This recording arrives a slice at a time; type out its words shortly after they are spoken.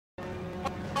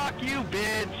Fuck you,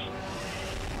 bitch!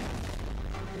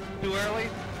 Too early?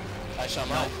 I shot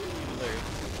mine. There you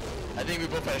go. I think we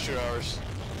both had to shoot ours.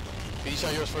 You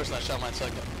shot yours first and I shot mine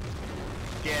second.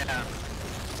 Yeah.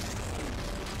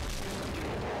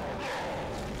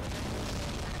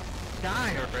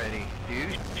 Die already,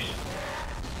 dude.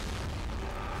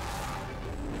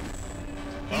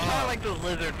 He's not like those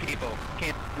lizard people.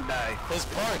 Can't die. His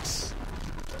parts.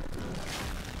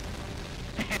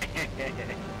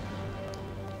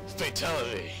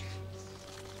 Fatality.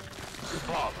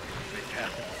 Flawless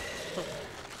fatality.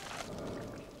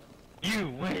 You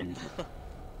win.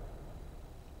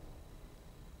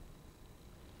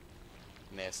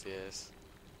 Nasty ass.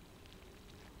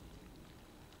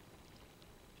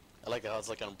 I like how it's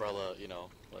like an umbrella, you know,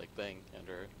 like thing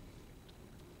under it.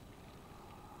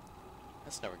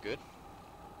 That's never good.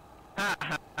 Ha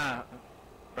ha ha.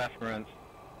 Reference.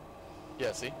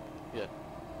 Yeah, see? Yeah.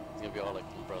 It's gonna be all like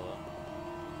umbrella.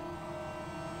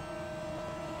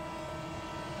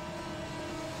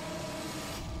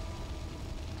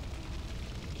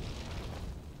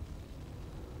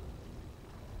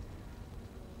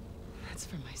 That's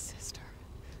for my sister.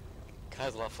 Guy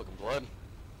has a lot of fucking blood.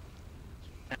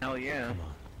 Hell yeah. Come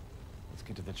on. Let's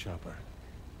get to the chopper.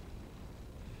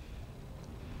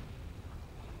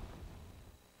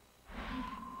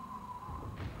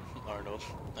 Arnold.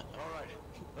 Alright,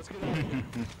 let's get out of here.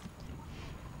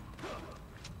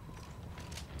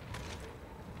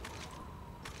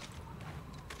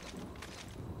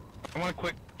 I want a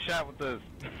quick shot with this.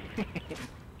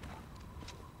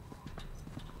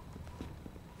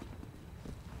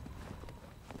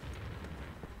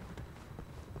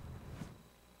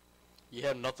 You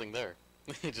had nothing there.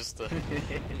 Just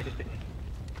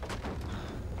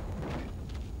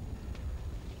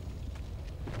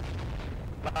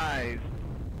Bye.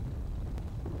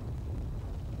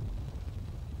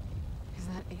 Is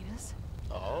that Ada's?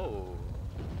 Oh.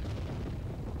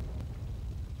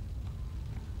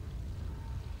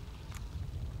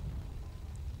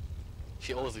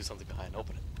 She always leaves something behind.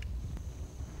 Open it.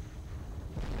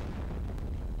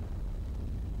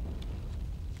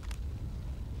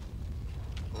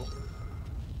 Oh.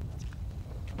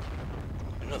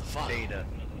 Another file. Data.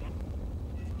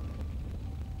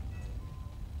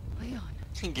 Leon.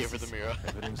 Gave her the mirror.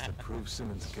 Evidence to prove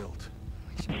Simmons' guilt.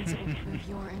 Which means it will prove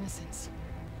your innocence.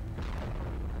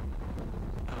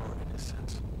 Our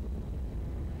innocence.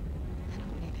 I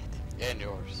don't need it. And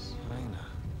yours. Lena.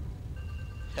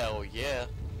 Hell yeah.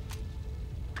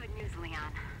 Good news,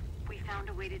 Leon. We found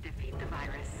a way to defeat the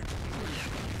virus.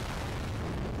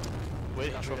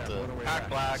 Wait to interrupt the... Cock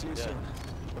block. See you Yeah. soon.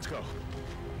 Let's go.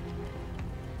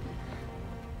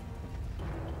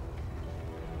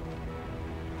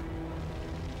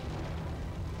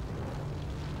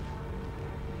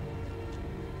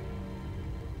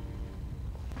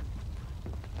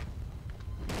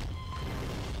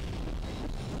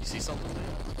 You see something?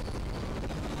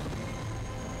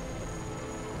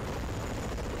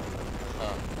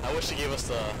 I wish he gave us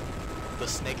the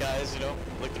snake eyes, you know?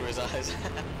 Look through his eyes.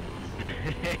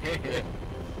 Yeah.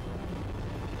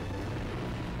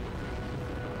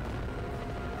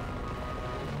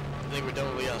 I think we're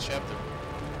done with Leon's chapter.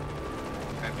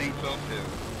 I think so too.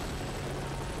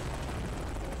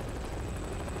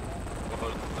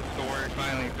 Will the story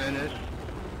finally finish?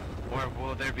 Or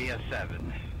will there be a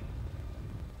 7?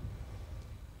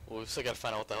 Well, we still gotta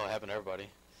find out what the hell happened to everybody.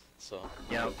 So,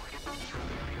 Yep.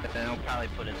 But then he'll probably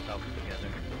put himself together.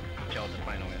 Show the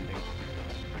final ending.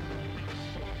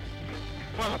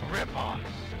 What a ripoff!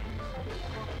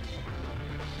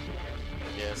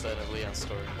 yeah, it's that of Leon's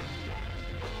story.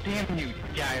 Damn you,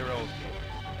 Gyro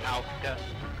Alka.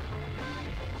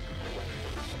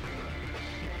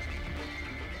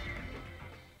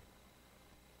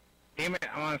 Damn it,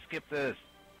 I wanna skip this.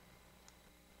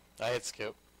 I hit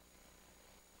skip.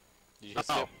 Did you hit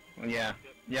Oh, skip? yeah.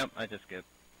 Yep, I just skipped.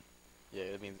 Yeah,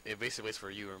 I mean, it basically waits for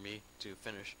you or me to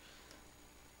finish.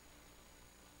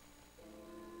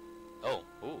 Oh,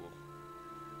 ooh.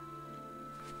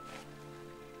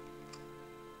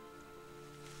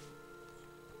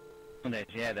 And that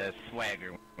she had a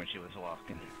swagger when she was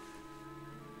walking.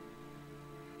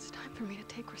 It's time for me to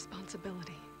take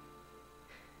responsibility.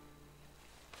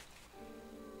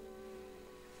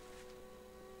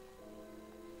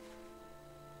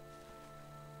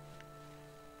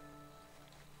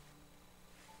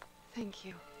 Thank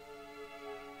you.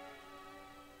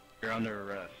 You're under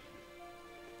arrest.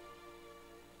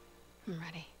 I'm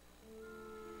ready.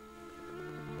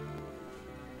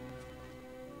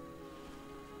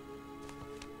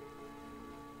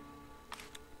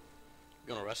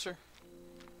 You gonna arrest her?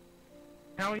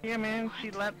 Hell yeah, man. She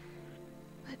What? left.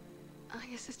 But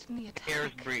I assisted in the attack.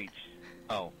 Airs breach.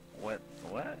 Oh, what?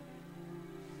 What?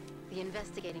 The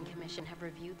investigating commission have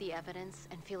reviewed the evidence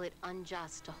and feel it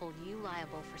unjust to hold you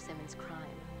liable for Simmons' crime.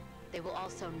 They will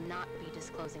also not be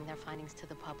disclosing their findings to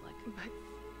the public. But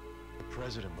The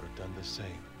president would have done the same.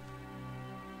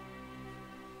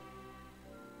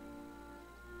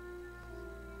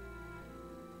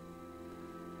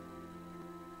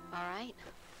 All right.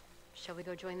 Shall we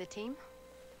go join the team?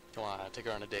 Come on, take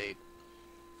her on a date.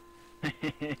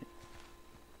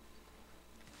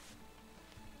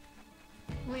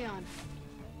 Leon.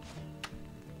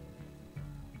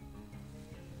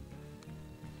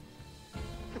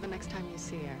 For the next time you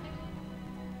see her.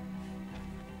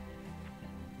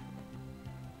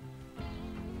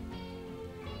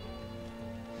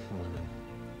 Women.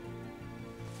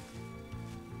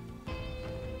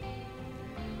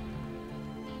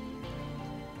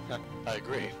 I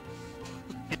agree.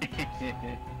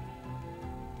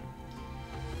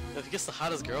 He gets the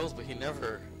hottest girls, but he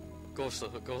never goes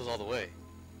all the way.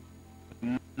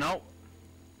 Nope.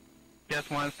 Just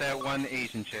wants that one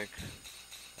Asian chick.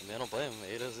 I mean, I don't blame him.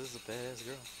 Ada's is a badass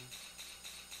girl.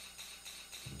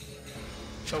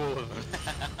 Trouble with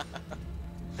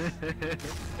him.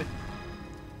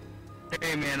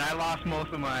 Hey man, I lost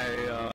most of my